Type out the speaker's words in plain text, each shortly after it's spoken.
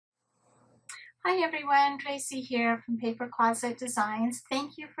Hi everyone, Tracy here from Paper Closet Designs.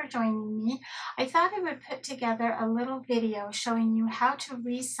 Thank you for joining me. I thought I would put together a little video showing you how to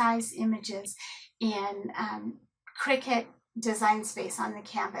resize images in Cricut Design Space on the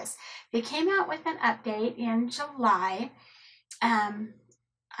canvas. They came out with an update in July.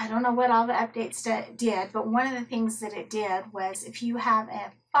 I don't know what all the updates did, but one of the things that it did was if you have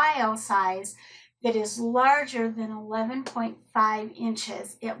a file size that is larger than 11.5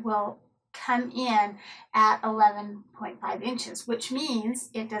 inches, it will come in at 11.5 inches, which means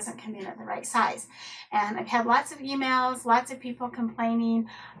it doesn't come in at the right size. And I've had lots of emails, lots of people complaining.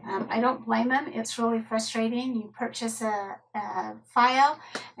 I don't blame them. It's really frustrating. You purchase a file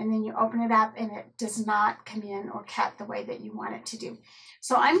and then you open it up and it does not come in or cut the way that you want it to do.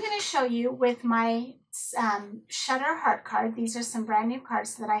 So I'm going to show you with my Shutter Heart card. These are some brand new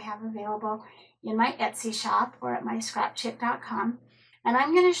cards that I have available in my Etsy shop or at myscrapchick.com. And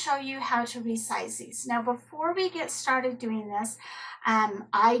I'm going to show you how to resize these. Now, before we get started doing this,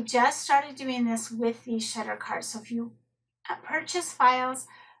 I just started doing this with these Shutter cards. So if you purchase files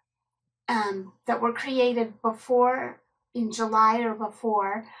that were created before in July or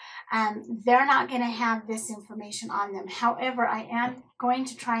before, they're not going to have this information on them. However, I am going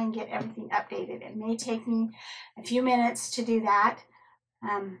to try and get everything updated. It may take me a few minutes to do that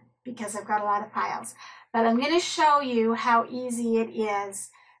because I've got a lot of files. But I'm going to show you how easy it is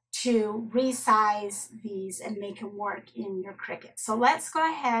to resize these and make them work in your Cricut. So let's go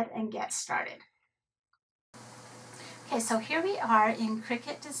ahead and get started. Okay, so here we are in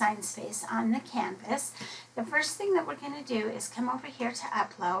Cricut Design Space on the canvas. The first thing that we're going to do is come over here to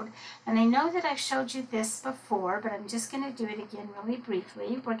upload. And I know that I've showed you this before, but I'm just going to do it again really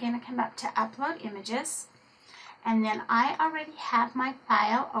briefly. We're going to come up to upload images. And then I already have my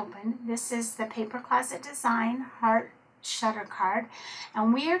file open. This is the Paper Closet Design Heart Shutter card.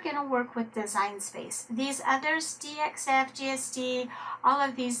 And we are going to work with Design Space. These others, DXF, GSD, all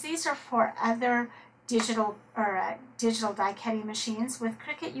of these are for other digital die cutting machines. With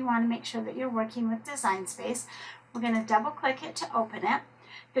Cricut, you want to make sure that you're working with Design Space. We're going to double click it to open it.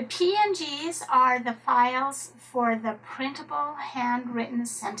 The PNGs are the files for the printable handwritten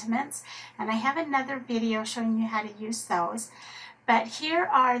sentiments, and I have another video showing you how to use those. But here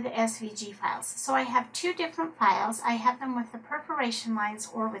are the SVG files. So I have two different files. I have them with the perforation lines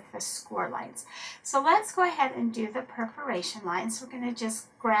or with the score lines. So let's go ahead and do the perforation lines. We're going to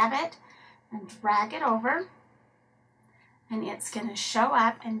just grab it and drag it over, and it's going to show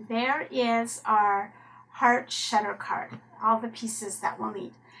up, and there is our heart shutter card, all the pieces that we'll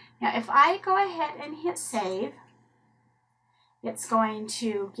need. Now, if I go ahead and hit save, it's going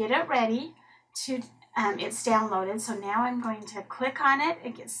to get it ready to, it's downloaded. So now I'm going to click on it.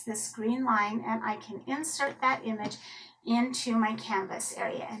 It gets this green line, and I can insert that image into my canvas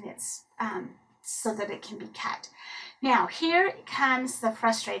area, and it's so that it can be cut. Now, here comes the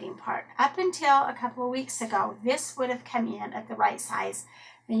frustrating part. Up until a couple of weeks ago, this would have come in at the right size,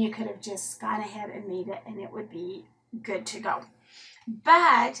 and you could have just gone ahead and made it, and it would be good to go.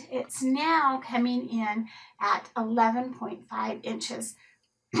 But it's now coming in at 11.5 inches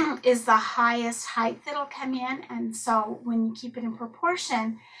is the highest height that'll come in. And so when you keep it in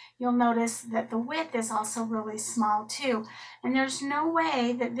proportion, you'll notice that the width is also really small too. And there's no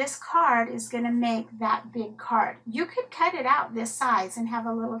way that this card is going to make that big card. You could cut it out this size and have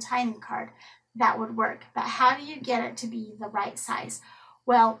a little tiny card. That would work. But how do you get it to be the right size?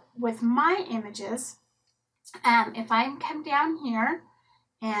 Well, with my images, if I come down here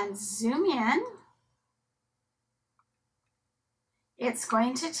and zoom in, it's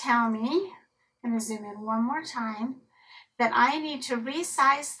going to tell me, I'm going to zoom in one more time, that I need to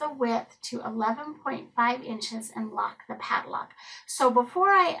resize the width to 11.5 inches and lock the padlock. So before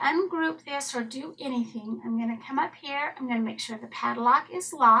I ungroup this or do anything, I'm going to come up here, I'm going to make sure the padlock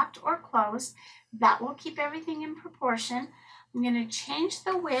is locked or closed. That will keep everything in proportion. I'm going to change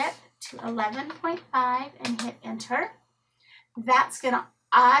the width to 11.5 and hit enter. That's going to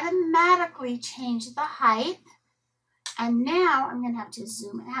automatically change the height. And now I'm going to have to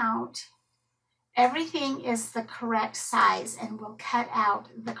zoom out. Everything is the correct size and will cut out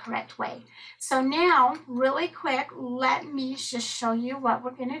the correct way. So now, really quick, let me just show you what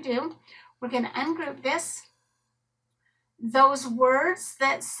we're going to do. We're going to ungroup this. Those words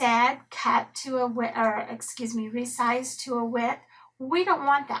that said cut to a width, or excuse me, resize to a width, we don't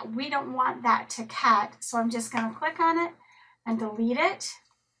want that. We don't want that to cut. So I'm just going to click on it and delete it.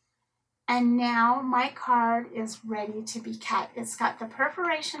 And now my card is ready to be cut. It's got the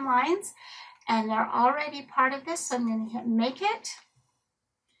perforation lines and they're already part of this. So I'm going to hit make it.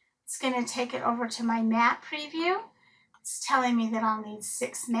 It's going to take it over to my mat preview. It's telling me that I'll need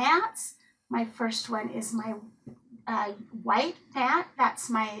 6 mats. My first one is my white mat. That's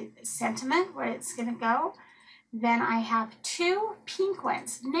my sentiment, where it's going to go. Then I have 2 pink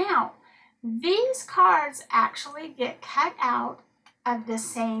ones. Now, these cards actually get cut out of the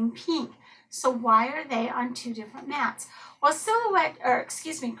same pink. So why are they on 2 different mats? Well,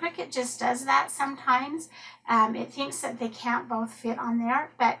 Cricut just does that sometimes. It thinks that they can't both fit on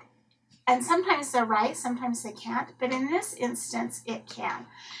there, and sometimes they're right, sometimes they can't, but in this instance, it can.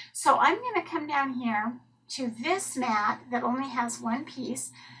 So I'm going to come down here to this mat that only has 1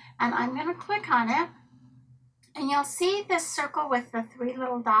 piece, and I'm going to click on it, and you'll see this circle with the 3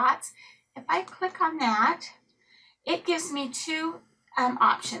 little dots. If I click on that, it gives me 2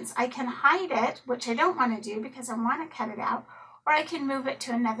 options. I can hide it, which I don't want to do because I want to cut it out, or I can move it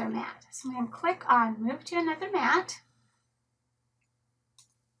to another mat. So I'm going to click on Move to Another Mat,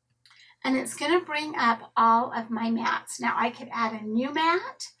 and it's going to bring up all of my mats. Now I could add a new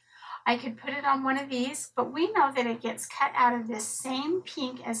mat, I could put it on one of these, but we know that it gets cut out of this same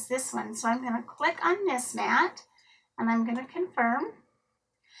pink as this one. So I'm going to click on this mat, and I'm going to confirm,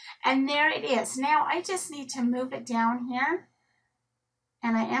 and there it is. Now I just need to move it down here,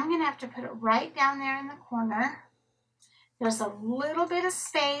 and I am going to have to put it right down there in the corner. There's a little bit of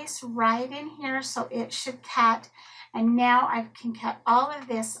space right in here, so it should cut. And now I can cut all of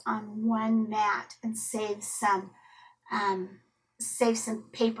this on one mat and save some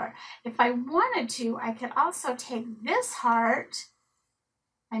paper. If I wanted to, I could also take this heart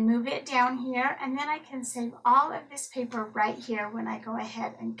and move it down here, and then I can save all of this paper right here when I go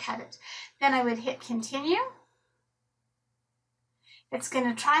ahead and cut it. Then I would hit continue. It's going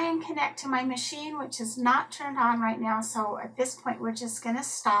to try and connect to my machine, which is not turned on right now, so at this point we're just going to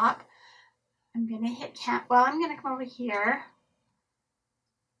stop. I'm going to hit I'm going to come over here.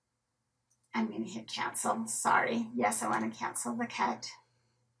 I'm going to hit cancel. Sorry. Yes, I want to cancel the cut.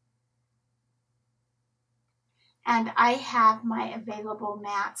 And I have my available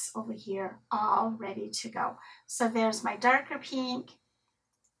mats over here all ready to go. So there's my darker pink,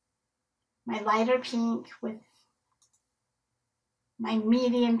 my lighter pink with my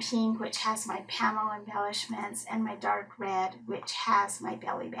medium pink, which has my panel embellishments, and my dark red, which has my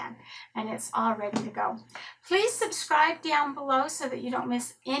belly band. And it's all ready to go. Please subscribe down below so that you don't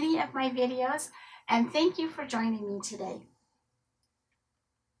miss any of my videos. And thank you for joining me today.